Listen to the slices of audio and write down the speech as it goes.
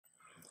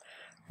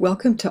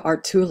Welcome to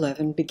Art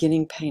 211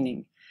 Beginning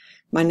Painting.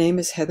 My name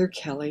is Heather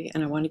Kelly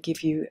and I want to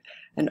give you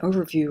an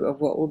overview of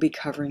what we'll be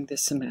covering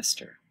this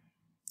semester.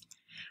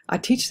 I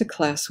teach the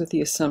class with the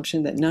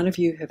assumption that none of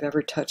you have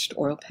ever touched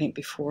oil paint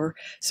before,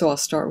 so I'll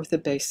start with the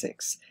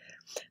basics.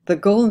 The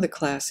goal of the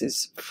class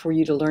is for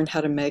you to learn how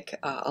to make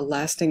a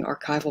lasting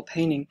archival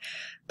painting,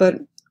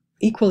 but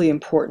equally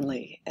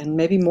importantly, and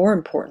maybe more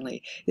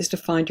importantly, is to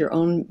find your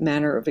own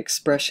manner of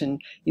expression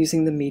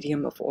using the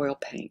medium of oil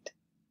paint.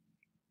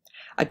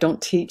 I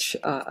don't teach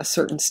a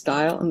certain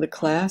style in the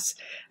class.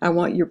 I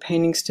want your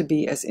paintings to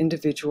be as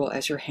individual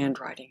as your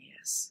handwriting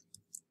is.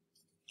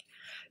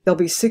 There'll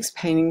be 6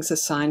 paintings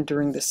assigned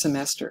during the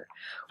semester.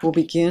 We'll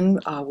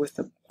begin with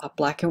a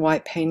black and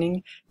white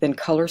painting, then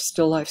color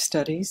still life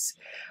studies,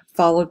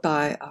 followed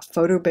by a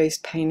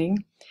photo-based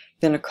painting,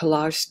 then a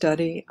collage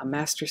study, a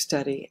master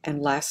study,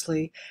 and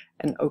lastly,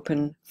 an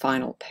open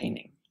final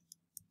painting.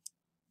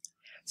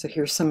 So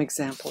here's some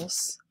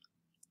examples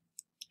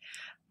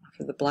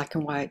for the black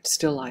and white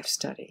still life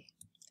study.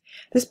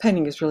 This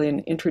painting is really an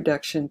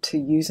introduction to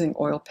using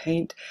oil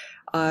paint.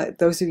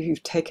 Those of you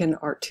who've taken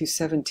Art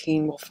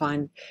 217 will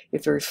find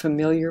it very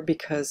familiar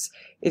because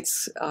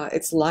it's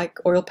like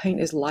oil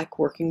paint is like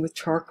working with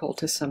charcoal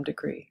to some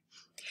degree.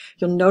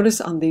 You'll notice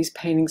on these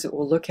paintings that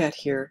we'll look at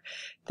here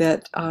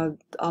that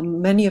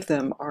many of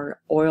them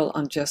are oil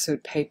on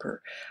gessoed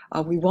paper.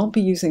 We won't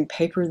be using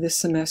paper this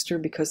semester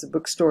because the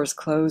bookstore is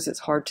closed.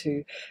 It's hard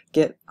to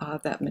get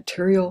that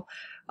material.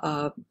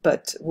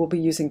 But we'll be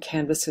using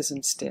canvases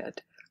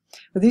instead.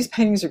 But these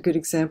paintings are good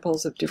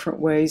examples of different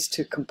ways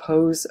to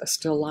compose a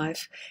still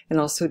life and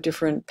also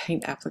different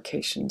paint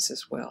applications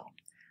as well.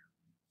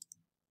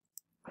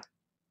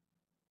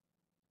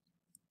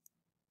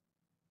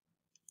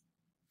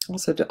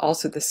 Also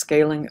the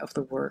scaling of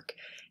the work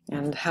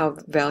and how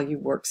value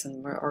works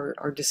in them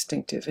are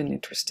distinctive and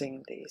interesting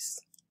in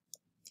these.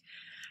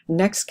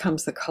 Next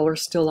comes the color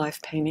still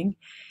life painting.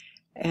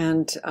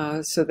 And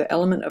so the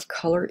element of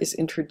color is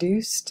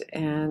introduced,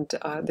 and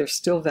there's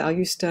still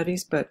value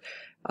studies, but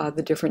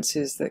the difference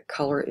is that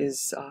color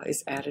is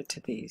added to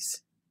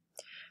these.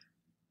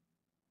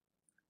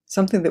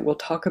 Something that we'll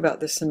talk about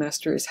this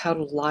semester is how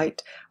to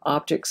light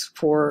objects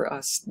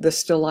for the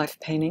still life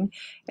painting,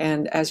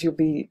 and as you'll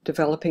be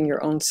developing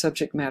your own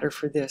subject matter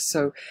for this.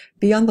 So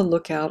be on the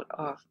lookout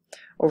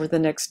over the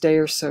next day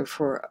or so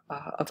for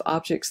of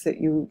objects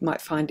that you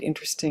might find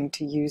interesting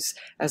to use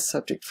as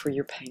subject for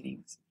your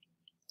paintings.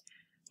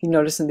 You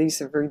notice in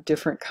these are very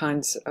different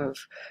kinds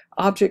of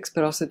objects,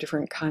 but also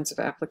different kinds of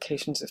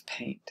applications of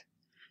paint.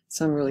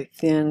 Some really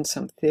thin,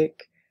 some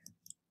thick,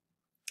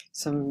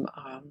 some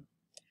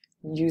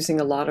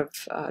using a lot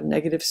of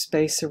negative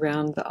space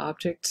around the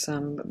object,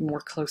 some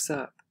more close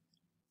up.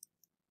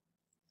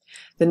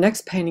 The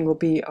next painting will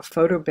be a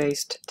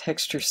photo-based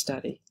texture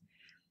study.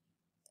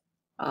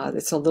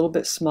 It's a little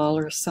bit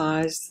smaller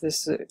size.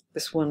 This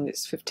one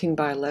is 15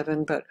 by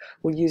 11, but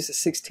we'll use a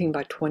 16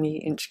 by 20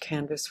 inch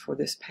canvas for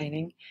this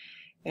painting.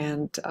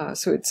 And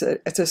so it's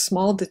a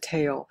small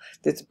detail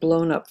that's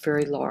blown up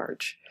very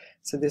large.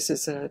 So this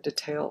is a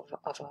detail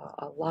of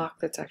a lock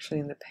that's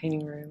actually in the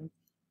painting room.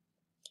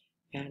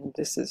 And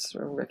this is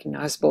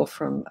recognizable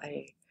from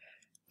a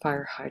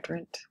fire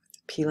hydrant,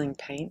 peeling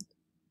paint.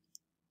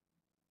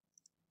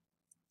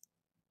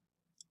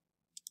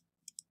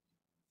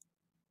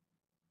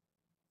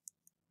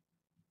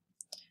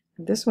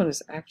 This one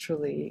is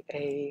actually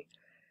a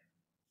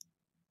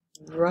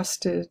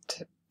rusted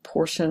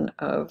portion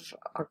of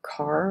a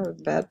car, a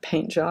bad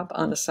paint job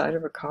on the side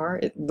of a car.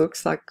 It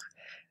looks like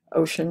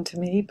ocean to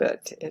me,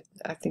 but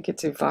I think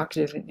it's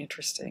evocative and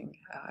interesting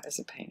as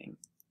a painting.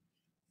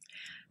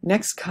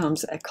 Next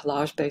comes a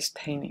collage-based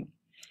painting.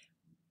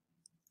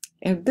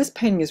 And this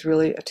painting is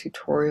really a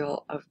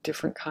tutorial of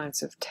different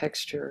kinds of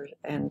texture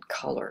and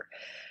color.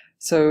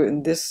 So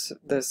in this,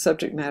 the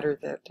subject matter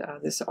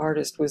that this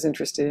artist was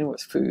interested in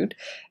was food,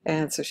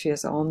 and so she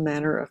has all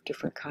manner of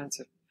different kinds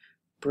of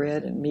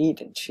bread and meat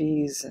and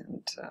cheese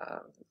and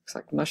looks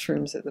like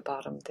mushrooms at the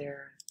bottom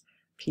there,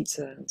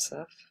 pizza and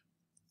stuff.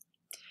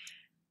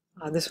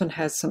 This one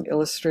has some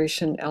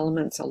illustration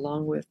elements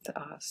along with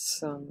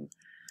some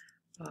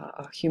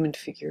a human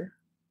figure,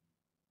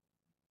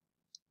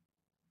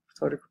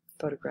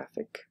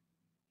 photographic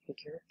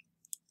figure.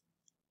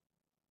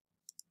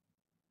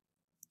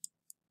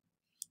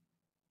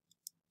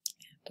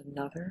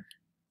 Another.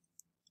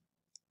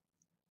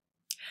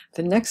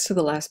 The next to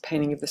the last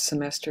painting of the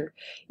semester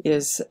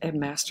is a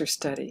master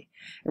study.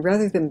 And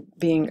rather than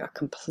being a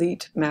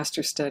complete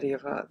master study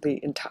of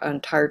the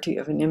entirety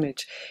of an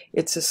image,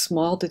 it's a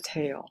small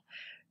detail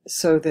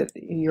so that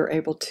you're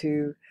able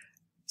to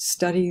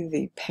study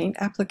the paint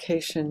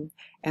application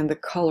and the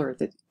color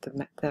that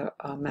the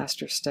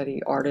master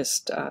study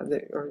artist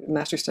or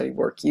master study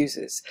work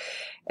uses.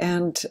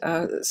 And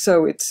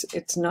so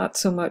it's not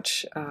so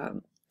much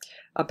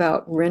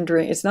about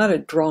rendering. It's not a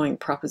drawing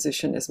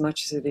proposition as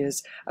much as it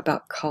is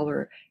about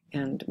color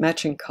and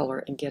matching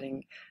color and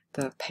getting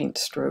the paint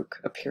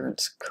stroke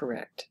appearance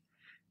correct.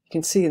 You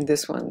can see in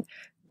this one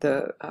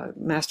The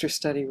master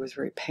study was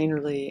very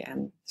painterly,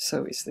 and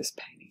so is this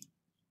painting.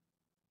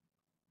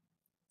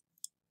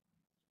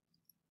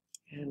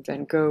 And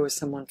Van Gogh is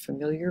someone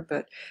familiar,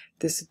 but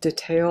this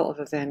detail of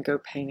a Van Gogh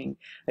painting,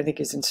 I think,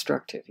 is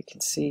instructive. You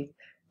can see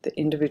the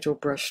individual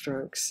brush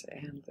strokes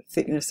and the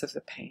thickness of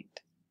the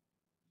paint.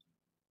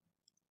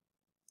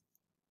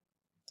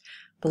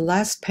 The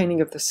last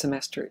painting of the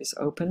semester is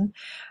open.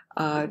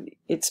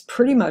 It's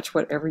pretty much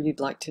whatever you'd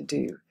like to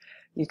do.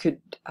 You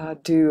could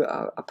do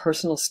a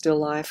personal still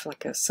life,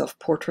 like a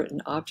self-portrait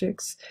in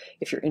objects.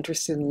 If you're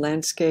interested in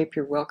landscape,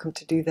 you're welcome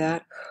to do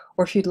that.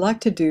 Or if you'd like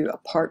to do a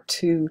part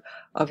 2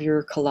 of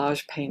your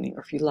collage painting,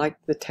 or if you like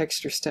the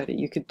texture study,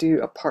 you could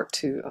do a part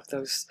 2 of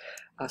those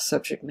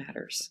subject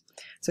matters.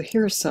 So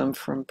here are some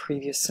from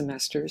previous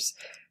semesters.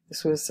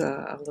 This was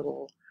a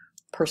little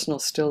personal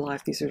still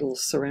life. These are little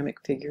ceramic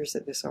figures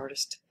that this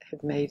artist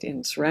had made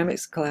in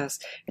ceramics class,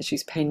 and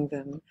she's painting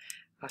them.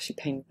 She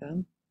painted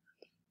them.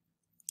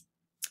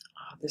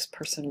 This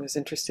person was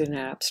interested in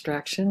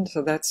abstraction,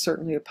 so that's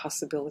certainly a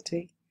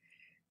possibility.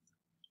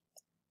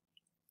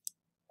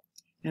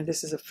 And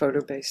this is a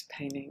photo-based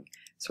painting,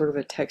 sort of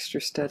a texture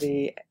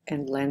study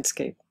and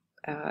landscape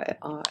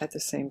at the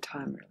same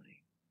time,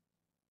 really.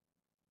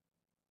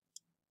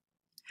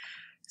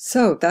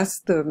 So that's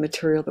the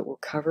material that we'll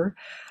cover.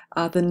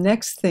 The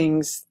next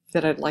things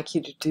that I'd like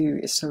you to do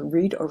is to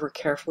read over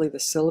carefully the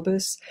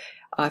syllabus.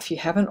 If you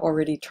haven't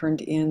already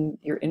turned in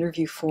your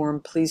interview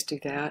form, please do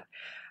that.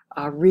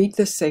 Read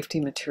the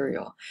safety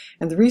material.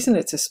 And the reason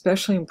it's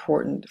especially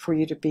important for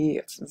you to be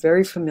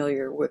very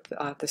familiar with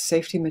the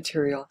safety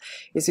material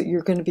is that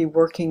you're going to be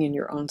working in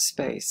your own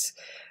space.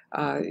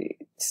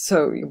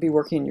 So you'll be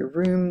working in your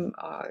room,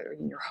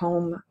 in your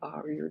home,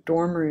 or your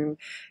dorm room.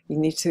 You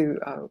need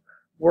to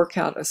work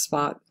out a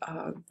spot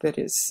that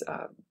is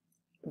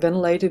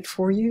ventilated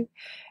for you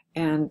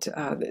and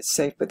that's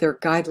safe, but there are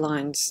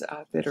guidelines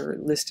that are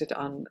listed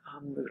on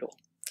Moodle.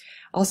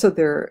 Also,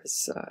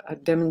 there's a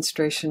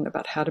demonstration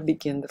about how to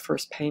begin the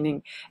first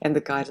painting and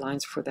the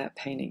guidelines for that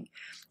painting.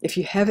 If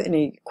you have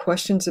any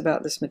questions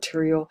about this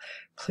material,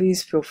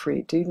 please feel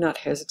free. Do not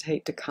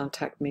hesitate to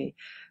contact me.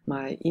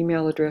 My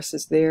email address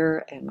is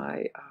there, and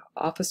my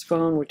office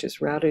phone, which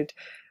is routed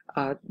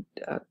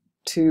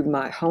to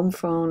my home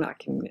phone.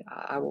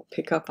 I will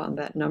pick up on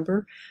that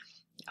number.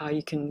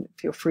 You can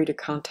feel free to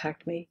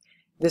contact me.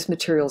 This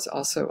material is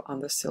also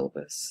on the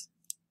syllabus.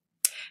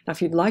 Now,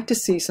 if you'd like to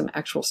see some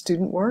actual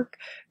student work,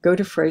 go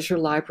to Fraser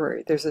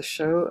Library. There's a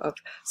show of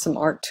some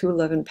Art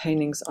 211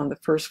 paintings on the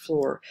first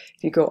floor.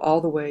 If you go all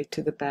the way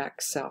to the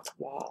back south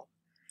wall,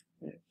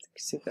 you can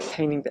see the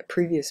painting, that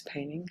previous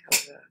painting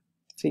of the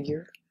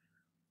figure.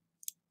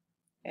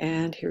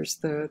 And here's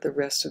the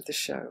rest of the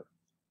show.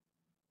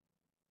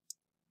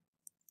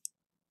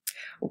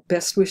 Well,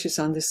 best wishes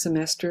on this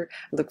semester.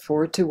 I look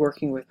forward to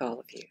working with all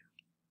of you.